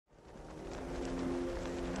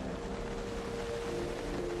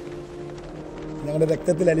ഞങ്ങളുടെ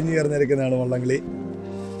രക്തത്തിൽ അലിഞ്ഞു ചേർന്നിരിക്കുന്നതാണ് വള്ളംകളി.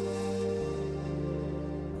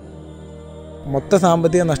 മൊത്ത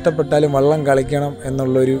സാമ്പത്തികം നഷ്ടപ്പെട്ടാലും വള്ളം കളിക്കണം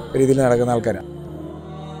എന്നുള്ളൊരു രീതിയിൽ നടക്കുന്ന ആൾക്കാരാണ്.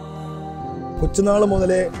 കൊച്ചുനാൾ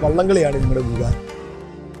മുതലേ വള്ളംകളിയാണ് ഞങ്ങളുടെ വികാരം.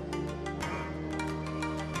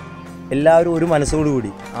 എല്ലാവരും ഒരു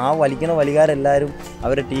മനസ്സോടുകൂടി ആ വലിക്കുന്ന വലികാരെല്ലാവരും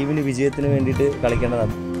അവരുടെ ടീമിന് വിജയത്തിന് വേണ്ടിയിട്ട്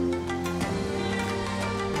കളിക്കേണ്ടതാണ്.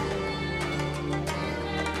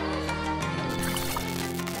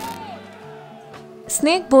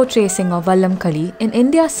 Snake boat racing or vallamkali in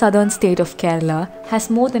India's southern state of Kerala has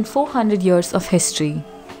more than 400 years of history.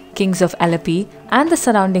 Kings of Alleppey and the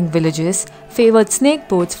surrounding villages favoured snake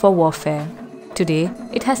boats for warfare. Today,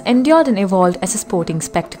 it has endured and evolved as a sporting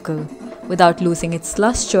spectacle, without losing its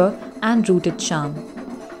lustre and rooted charm.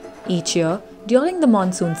 Each year, during the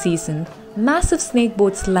monsoon season, massive snake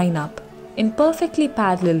boats line up in perfectly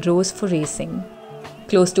parallel rows for racing.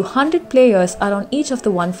 Close to 100 players are on each of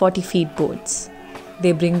the 140 feet boats.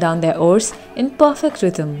 They bring down their oars in perfect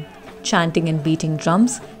rhythm, chanting and beating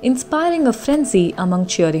drums, inspiring a frenzy among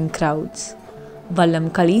cheering crowds.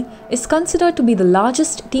 Vallamkali is considered to be the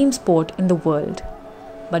largest team sport in the world.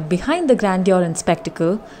 But behind the grandeur and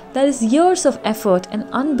spectacle, there is years of effort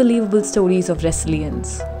and unbelievable stories of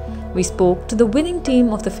resilience. We spoke to the winning team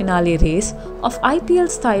of the finale race of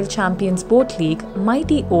IPL-style Champions Boat League,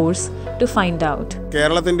 Mighty Oars, to find out.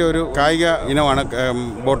 കേരളത്തിൻ്റെ ഒരു കായിക ഇനമാണ്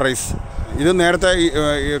boat race. ഇത് നേരത്തെ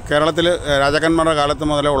കേരളത്തിൽ രാജാക്കന്മാരുടെ കാലത്ത്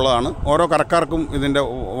മുതലേ ഉള്ളതാണ്. ഓരോ കരക്കാർക്കും ഇതിൻ്റെ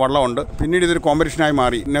വള്ളമുണ്ട്. പിന്നീട് ഇതൊരു കോമ്പറ്റീഷനായി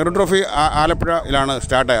മാറി. നെഹ്റു ട്രോഫി ആലപ്പുഴയിലാണ്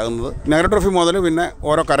സ്റ്റാർട്ട് ആകുന്നത്. നെഹ്റു ട്രോഫി മുതൽ പിന്നെ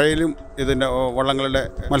ഓരോ കരയിലും ഇതിൻ്റെ വള്ളങ്ങളുടെ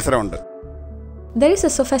മത്സരമുണ്ട്. There is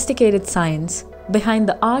a sophisticated science behind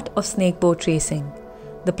the art of snake boat racing.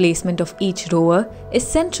 The placement of each rower is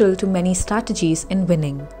central to many strategies in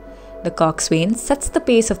winning. The coxswain sets the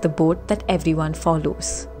pace of the boat that everyone follows.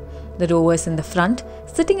 The rowers in the front,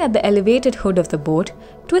 sitting at the elevated hood of the boat,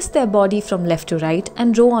 twist their body from left to right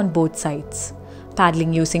and row on both sides.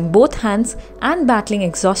 Paddling using both hands and battling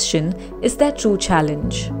exhaustion is their true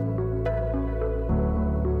challenge.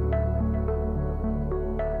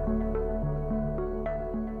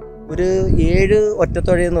 ഒരു 7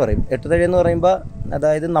 ഒറ്റത്തൊഴയെന്ന് പറയും. എട്ടത്തൊഴയെന്ന് പറയുമ്പോൾ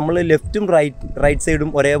അതായത് നമ്മൾ ലെഫ്റ്റും right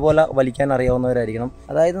സൈഡും ഒരേപോലെ വലിക്കാൻ അറിയാവുന്നവരായിരിക്കണം.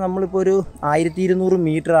 അതായത് നമ്മളിപ്പോൾ ഒരു 1200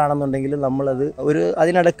 മീറ്റർ ആണെന്നുണ്ടെങ്കിൽ നമ്മളത്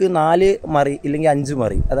അതിനിടക്ക് 4 മറി ഇല്ലെങ്കിൽ 5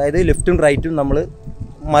 മറി, അതായത് ലെഫ്റ്റും റൈറ്റും നമ്മൾ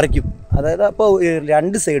മറിക്കും. അതായത് അപ്പോൾ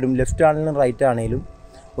 2 സൈഡും ലെഫ്റ്റ് ആണെങ്കിലും റൈറ്റ് ആണെങ്കിലും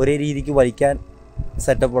ഒരേ രീതിക്ക് വലിക്കാൻ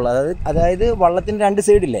സെറ്റപ്പുള്ള, അതായത് വള്ളത്തിൻ്റെ 2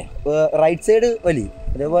 സൈഡില്ലേ, റൈറ്റ് സൈഡ് വലി,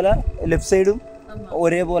 അതേപോലെ ലെഫ്റ്റ് സൈഡും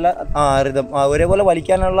ഒരേപോലെ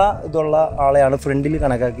വലിക്കാനുള്ള ഇതുള്ള ആളെയാണ് ഫ്രണ്ടിൽ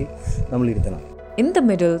കണക്കാക്കി നമ്മൾ ഇരുത്തണം. In the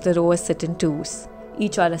middle, the rowers sit in twos.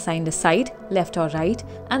 Each are assigned a side, left or right,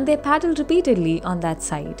 and they paddle repeatedly on that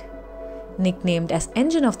side. Nicknamed as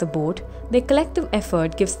engine of the boat, their collective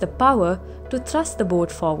effort gives the power to thrust the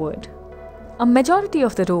boat forward. A majority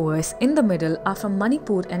of the rowers in the middle are from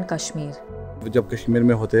Manipur and Kashmir. जब कश्मीर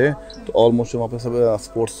में होते हैं तो almost वहाँ पे सब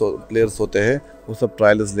sports players होते हैं, वो सब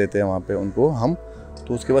ट्रायल्स लेते हैं वहाँ पे उनको हम, तो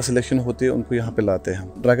उसके बाद सिलेक्शन होती है, उनको यहाँ पे लाते हैं हम.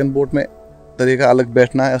 ड्रैगन बोट में तरीका अलग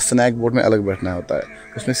बैठना है और स्नैक बोट में अलग बैठना होता है.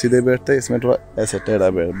 उसमें सीधे बैठते हैं, इसमें थोड़ा ऐसे टेढ़ा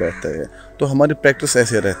बैठते हैं. तो हमारी प्रैक्टिस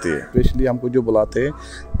ऐसे रहती है. स्पेशली हमको जो बुलाते हैं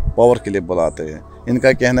पावर के लिए बुलाते हैं.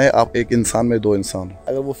 इनका कहना है आप एक इंसान में 2 इंसान.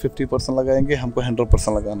 अगर वो 50% लगाएंगे, हमको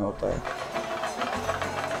 100% लगाना होता है.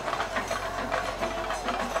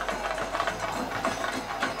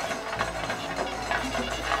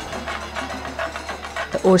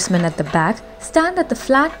 The oarsmen at the back stand at the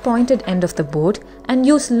flat pointed end of the boat and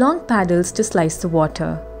use long paddles to slice the water.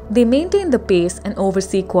 They maintain the pace and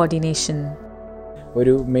oversee coordination.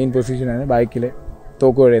 ഒരു മെയിൻ പൊസിഷനാണ് ബാക്കിലെ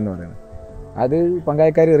തോക്കുവഴ എന്ന് പറയുന്നത്. അത്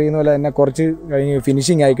പങ്കായക്കാർ എറിയുന്ന പോലെ തന്നെ കുറച്ച് കഴിഞ്ഞ്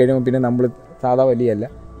ഫിനിഷിംഗ് ആയി കഴിയുമ്പോൾ പിന്നെ നമ്മൾ സാധാ വലിയല്ല,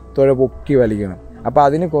 തുഴ പൊക്കി വലിക്കണം. അപ്പോൾ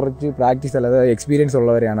അതിന് കുറച്ച് പ്രാക്ടീസ് അല്ലാതെ എക്സ്പീരിയൻസ്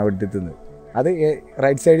ഉള്ളവരെയാണ് അവിടെ എത്തുന്നത്. അത്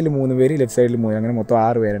റൈറ്റ് സൈഡിൽ 3 പേര്, ലെഫ്റ്റ് സൈഡിൽ 3, അങ്ങനെ മൊത്തം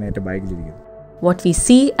 6 പേരാണ് ഏറ്റവും ബാക്കിലിരിക്കുന്നത്. What we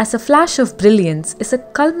see as a flash of brilliance is a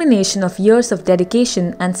culmination of years of dedication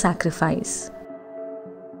and sacrifice.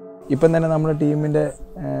 ഇപ്പം തന്നെ നമ്മുടെ ടീമിൻ്റെ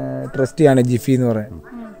ട്രസ്റ്റിയാണ് ജിഫി എന്ന് പറയുന്നത്.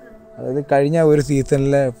 അതായത് കഴിഞ്ഞ ഒരു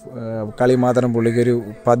സീസണിലെ കളി മാത്രം പുള്ളിക്കൊരു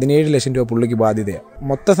 17 ലക്ഷം രൂപ പുള്ളിക്ക് ബാധ്യതയാണ്.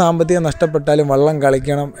 മൊത്ത സാമ്പത്തികം നഷ്ടപ്പെട്ടാലും വള്ളം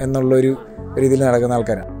കളിക്കണം എന്നുള്ളൊരു രീതിയിൽ നടക്കുന്ന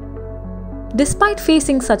ആൾക്കാരാണ്. Despite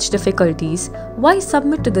facing such difficulties, why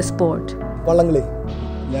submit to the sport? വള്ളംകളി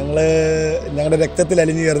ഞങ്ങളുടെ രക്തത്തിൽ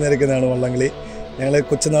അലിഞ്ഞു ചേർന്നിരിക്കുന്നതാണ് വള്ളംകളി. ഞങ്ങൾ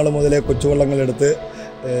കൊച്ചുനാൾ മുതലേ കൊച്ചുവള്ളങ്ങളെടുത്ത്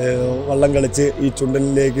വള്ളം കളിച്ച് ഈ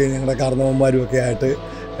ചുണ്ടലിലേക്ക് ഞങ്ങളുടെ കാരണവന്മാരുമൊക്കെ ആയിട്ട്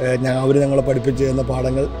അവർ ഞങ്ങളെ പഠിപ്പിച്ചു തന്ന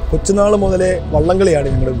പാഠങ്ങൾ, കൊച്ചുനാൾ മുതലേ വള്ളംകളിയാണ്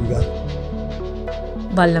ഞങ്ങളുടെ വികാരം.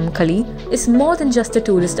 Vallamkali is more than just a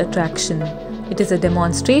tourist attraction. It is a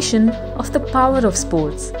demonstration of the power of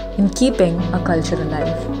sports in keeping a culture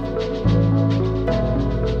alive.